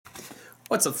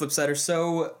What's up, Flipsider?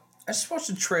 So, I just watched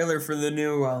a trailer for the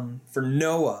new, for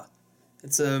Noah.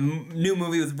 It's a new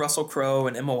movie with Russell Crowe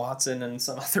and Emma Watson and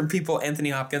some other people,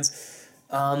 Anthony Hopkins.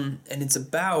 And it's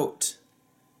about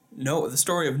Noah, the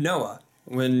story of Noah.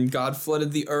 When God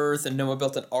flooded the earth and Noah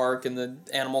built an ark and the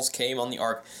animals came on the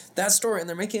ark. That story, and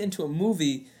they're making it into a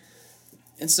movie.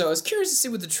 And so I was curious to see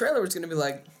what the trailer was going to be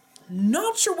like.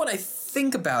 Not sure what I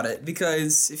think about it,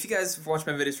 because if you guys have watched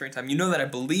my videos for any time, you know that I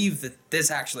believe that this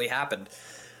actually happened.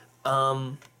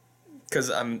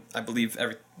 Because I believe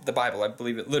the Bible, I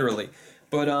believe it literally.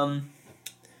 But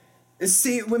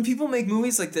see, when people make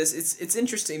movies like this, it's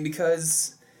interesting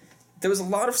because there was a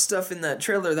lot of stuff in that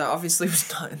trailer that obviously was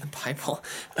not in the Bible,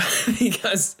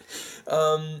 because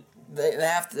they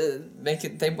have to make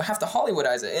it, they have to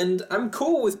Hollywoodize it, and I'm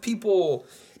cool with people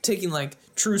taking like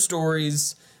true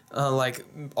stories, like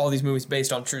all these movies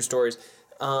based on true stories,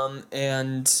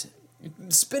 and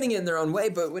spinning it in their own way.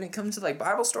 But when it comes to like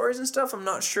Bible stories and stuff, I'm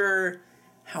not sure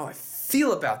how I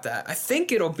feel about that. I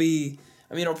think it'll probably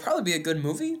be a good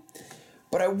movie,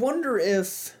 but I wonder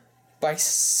if by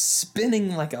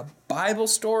spinning like a Bible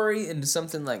story into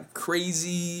something like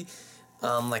crazy,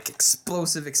 like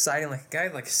explosive, exciting, like a guy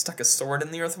like stuck a sword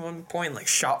in the earth at one point, like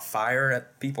shot fire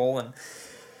at people, and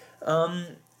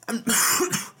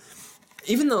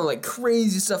even though like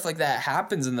crazy stuff like that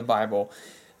happens in the Bible,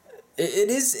 it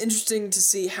is interesting to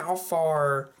see how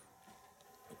far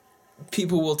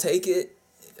people will take it.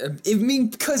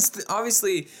 Because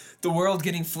obviously the world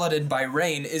getting flooded by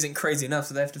rain isn't crazy enough,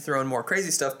 so they have to throw in more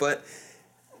crazy stuff. But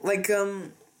like,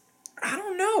 I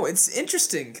don't know. It's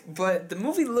interesting, but the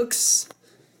movie looks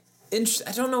interesting.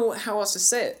 I don't know how else to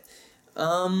say it.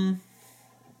 I'm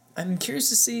curious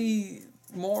to see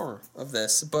more of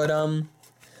this, but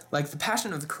like The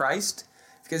Passion of the Christ,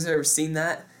 if you guys have ever seen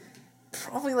that,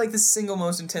 probably like the single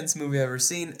most intense movie I've ever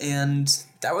seen, and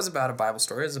that was about a Bible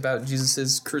story. It was about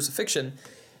Jesus' crucifixion.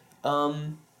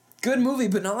 Good movie,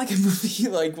 but not like a movie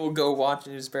like we'll go watch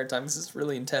in your spare time. This is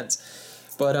really intense.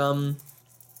 But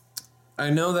I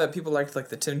know that people liked like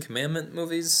the Ten Commandment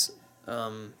movies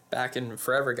back in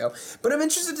forever ago. But I'm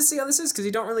interested to see how this is, because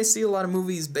you don't really see a lot of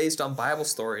movies based on Bible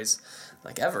stories,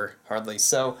 like ever, hardly.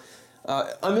 So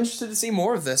I'm interested to see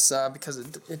more of this because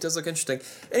it does look interesting.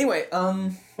 Anyway,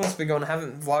 what else have been going? I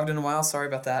haven't vlogged in a while. Sorry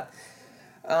about that.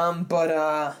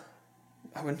 I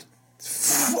went.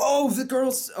 Oh, the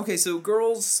girls. Okay, so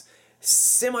girls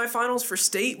semifinals for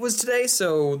state was today.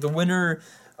 So the winner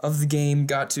of the game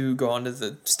got to go on to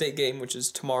the state game, which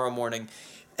is tomorrow morning.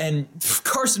 And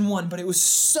Carson won, but it was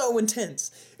so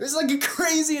intense. It was like a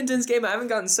crazy intense game. I haven't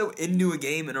gotten so into a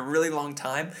game in a really long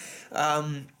time.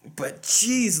 But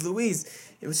geez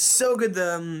Louise, it was so good.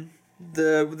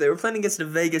 They were playing against a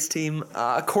Vegas team,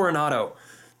 Coronado.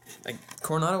 Like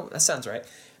Coronado? That sounds right.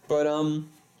 But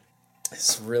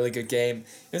it's a really good game.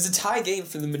 It was a tie game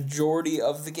for the majority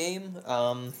of the game,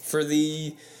 for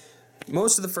the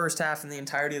most of the first half and the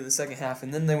entirety of the second half,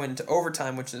 and then they went into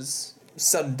overtime, which is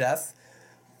sudden death.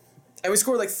 And we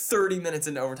scored like 30 minutes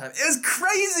into overtime. It was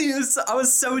crazy. I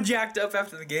was so jacked up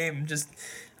after the game.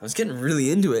 I was getting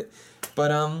really into it. But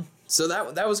so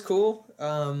that was cool.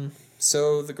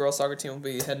 So the girls soccer team will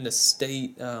be heading to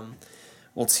state. Well,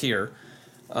 it's here.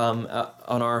 On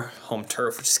our home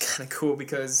turf, which is kind of cool,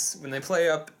 because when they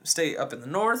play state up in the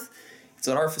north, it's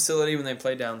at our facility. When they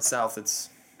play down south,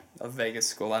 it's a Vegas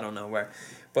school, I don't know where.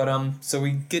 But so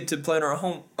we get to play on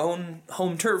our own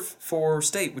home turf for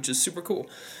state, which is super cool.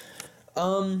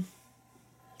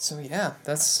 So yeah,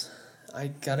 I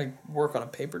gotta work on a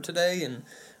paper today and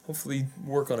hopefully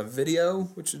work on a video,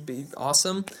 which would be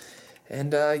awesome.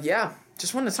 And yeah,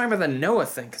 just wanted to talk about that Noah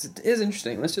thing, because it is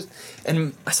interesting.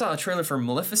 And I saw a trailer for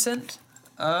Maleficent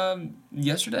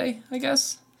yesterday, I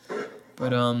guess.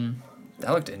 But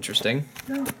that looked interesting.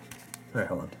 No. Alright,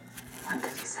 hold on. What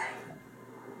did he say?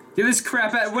 Get this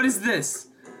crap out. What is this?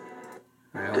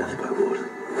 Alright, hold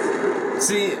on.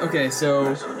 See, okay,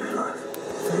 so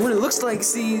what it looks like,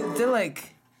 see, they're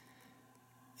like,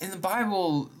 in the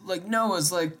Bible, like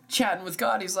Noah's like chatting with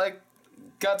God. He's like,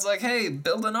 God's like, hey,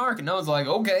 build an ark. And Noah's like,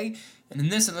 okay. And in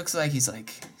this, it looks like he's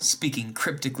like speaking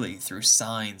cryptically through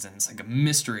signs, and it's like a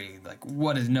mystery. Like,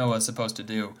 what is Noah supposed to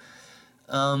do?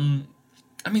 So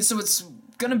it's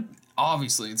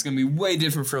obviously gonna be way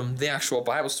different from the actual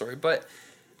Bible story, but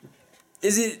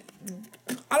is it?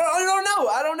 I don't know.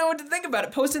 I don't know what to think about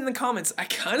it. Post it in the comments. I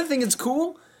kind of think it's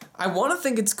cool. I want to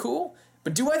think it's cool,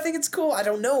 but do I think it's cool? I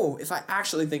don't know if I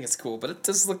actually think it's cool, but it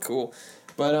does look cool.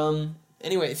 But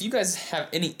anyway, if you guys have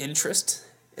any interest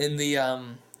in the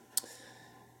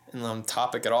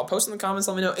topic at all, post in the comments.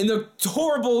 Let me know in the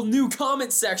horrible new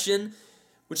comment section,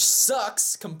 which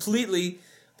sucks completely.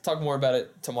 talk more about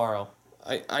it tomorrow.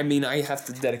 I mean, I have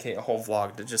to dedicate a whole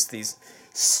vlog to just these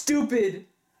stupid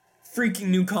freaking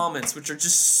new comments, which are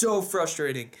just so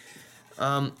frustrating.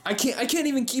 I can't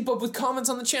even keep up with comments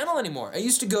on the channel anymore. I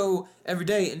used to go every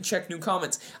day and check new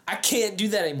comments. I can't do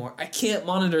that anymore. I can't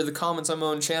monitor the comments on my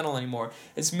own channel anymore.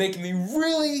 It's making me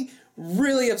really,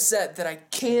 really upset that I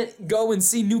can't go and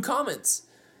see new comments.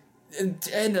 Okay,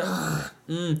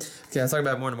 I'll talk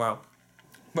about it more tomorrow.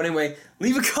 But anyway,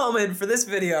 leave a comment for this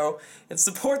video and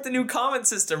support the new comment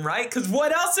system, right? Because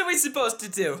what else are we supposed to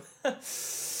do?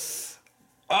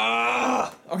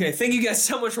 Okay, thank you guys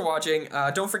so much for watching.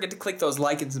 Don't forget to click those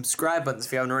like and subscribe buttons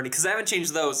if you haven't already, because I haven't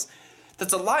changed those.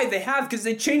 That's a lie, they have, because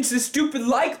they changed the stupid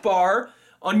like bar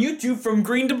on YouTube from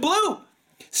green to blue.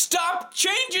 Stop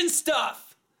changing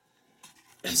stuff!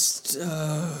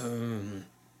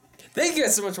 Thank you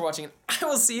guys so much for watching, and I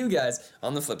will see you guys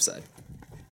on the flip side.